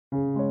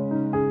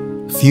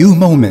Few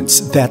moments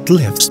that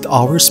lift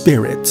our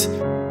spirit.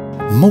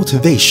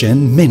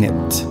 Motivation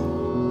Minute.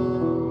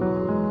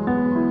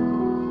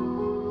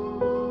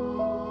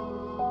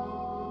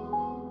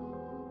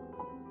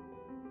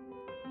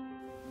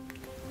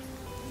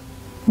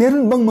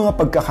 Meron bang mga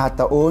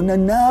pagkakataon na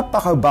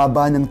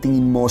napakababa ng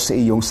tingin mo sa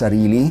iyong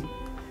sarili?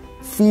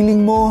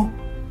 Feeling mo,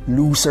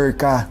 loser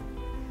ka.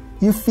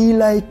 You feel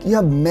like you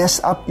have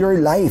messed up your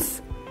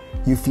life.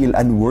 You feel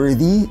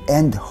unworthy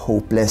and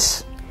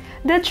hopeless.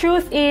 The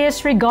truth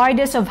is,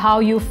 regardless of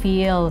how you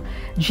feel,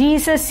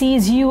 Jesus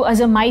sees you as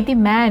a mighty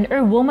man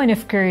or woman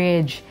of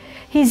courage.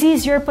 He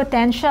sees your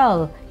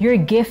potential, your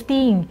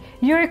gifting,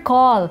 your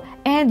call,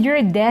 and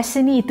your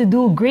destiny to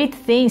do great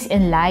things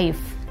in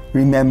life.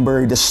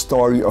 Remember the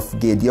story of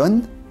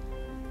Gideon?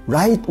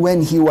 Right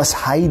when he was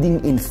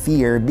hiding in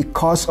fear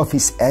because of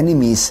his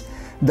enemies,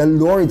 the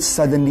Lord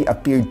suddenly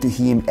appeared to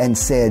him and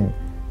said,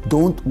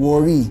 "Don't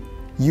worry,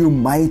 you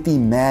mighty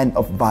man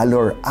of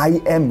valor, I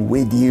am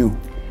with you."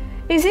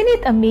 Isn't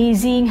it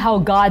amazing how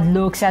God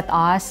looks at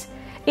us?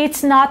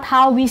 It's not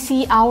how we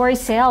see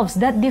ourselves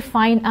that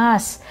define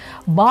us,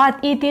 but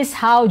it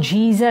is how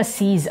Jesus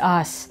sees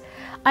us.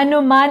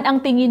 Ano man ang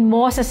tingin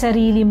mo sa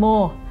sarili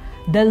mo,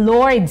 the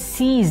Lord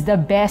sees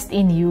the best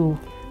in you.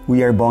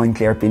 We are Bong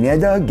and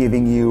Pineda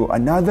giving you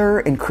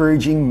another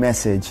encouraging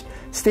message.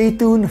 Stay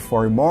tuned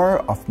for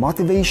more of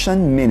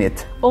Motivation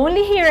Minute.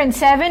 Only here in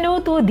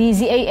 702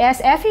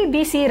 DZAS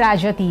FEBC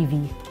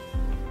RADYOTV.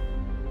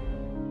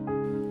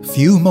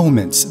 Few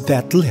moments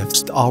that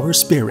lift our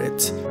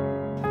spirit.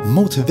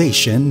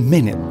 Motivation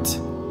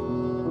Minute.